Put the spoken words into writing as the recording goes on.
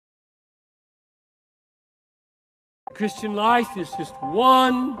Christian life is just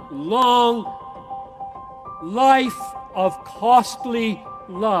one long life of costly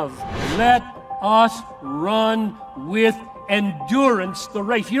love. Let us run with endurance the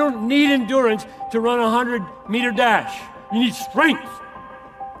race. You don't need endurance to run a 100-meter dash. You need strength.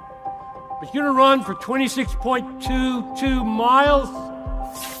 But you're going to run for 26.22 miles,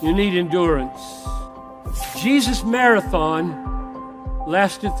 you need endurance. Jesus' marathon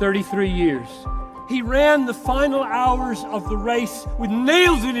lasted 33 years. He ran the final hours of the race with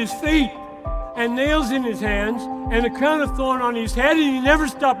nails in his feet and nails in his hands and a crown of thorn on his head, and he never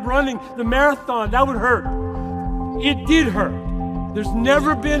stopped running the marathon. That would hurt. It did hurt. There's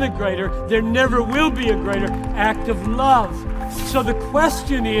never been a greater, there never will be a greater act of love. So the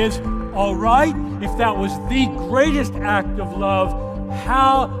question is, all right, if that was the greatest act of love,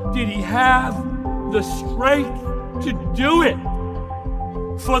 how did he have the strength to do it?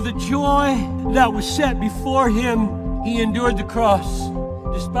 For the joy that was set before him, he endured the cross,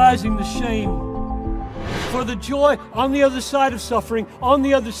 despising the shame. For the joy on the other side of suffering, on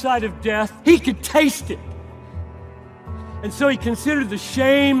the other side of death, he could taste it. And so he considered the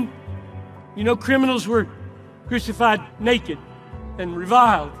shame. You know, criminals were crucified naked and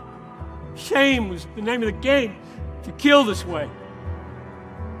reviled. Shame was the name of the game, to kill this way.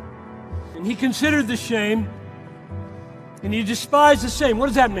 And he considered the shame, and he despised the shame. What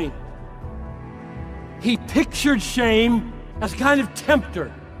does that mean? He pictured shame as a kind of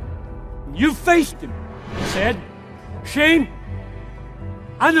tempter. You faced him, he said. Shame,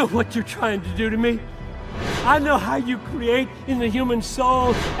 I know what you're trying to do to me. I know how you create in the human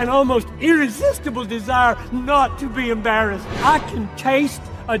soul an almost irresistible desire not to be embarrassed. I can taste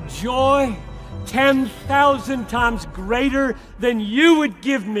a joy 10,000 times greater than you would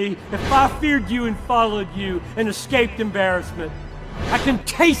give me if I feared you and followed you and escaped embarrassment. I can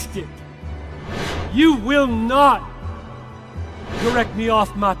taste it. You will not direct me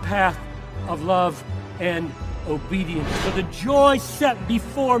off my path of love and obedience. For the joy set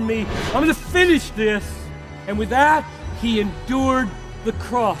before me, I'm going to finish this. And with that, he endured the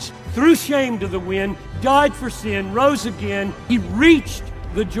cross, threw shame to the wind, died for sin, rose again. He reached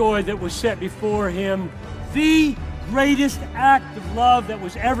the joy that was set before him. The greatest act of love that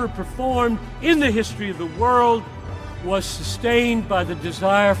was ever performed in the history of the world was sustained by the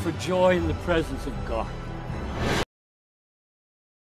desire for joy in the presence of God.